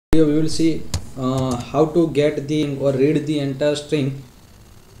Here we will see how to get the or read the entire string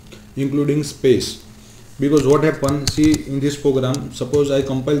including space. Because what happens, see, in this program, suppose I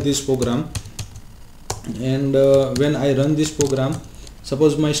compile this program, and when I run this program,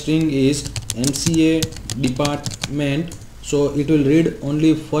 suppose my string is MCA department, so it will read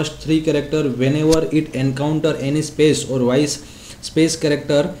only first three character. Whenever it encounter any space or vice space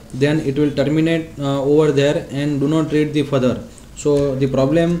character, then it will terminate over there and do not read the further. So the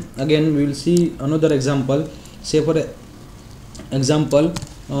problem, again we will see another example. Say for example,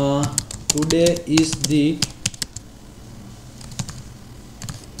 today is the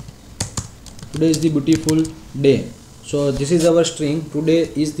beautiful day. So this is our string, today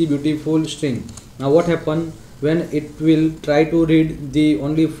is the beautiful string. Now what happen when it will try to read the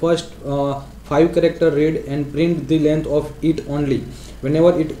only first 5 character read and print the length of it only.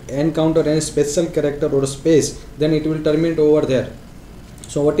 Whenever it encounter any special character or space, then it will terminate over there.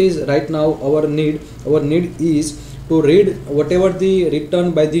 So what is right now our need? Our need is to read whatever the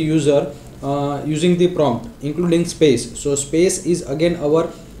written by the user using the prompt, including space. So space is again our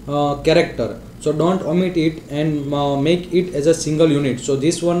character, so don't omit it and make it as a single unit. So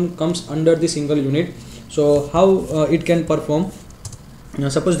this one comes under the single unit. So how it can perform? Now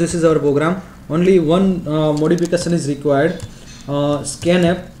suppose this is our program, only one modification is required.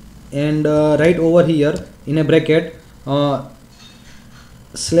 Scanf and write over here in a bracket /n.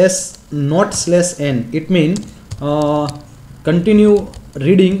 It means continue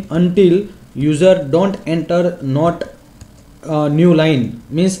reading until user don't enter not new line,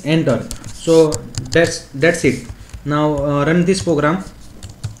 means enter. So that's it. Now run this program.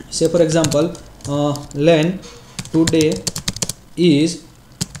 Say for example, len today is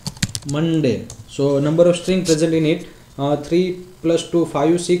Monday. So number of string present in it 3 plus 2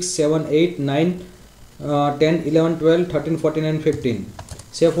 5 6 7 8 9 10 11 12 13 14 and 15.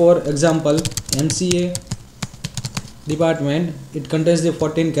 Say for example, MCA department, it contains the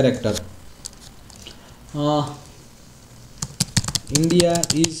 14 character. India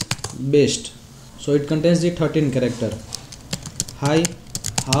is best, so it contains the 13 character. Hi,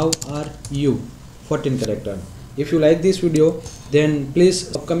 how are you, 14 character. If you like this video, then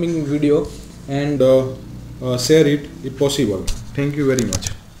please upcoming video and share it if possible. Thank you very much.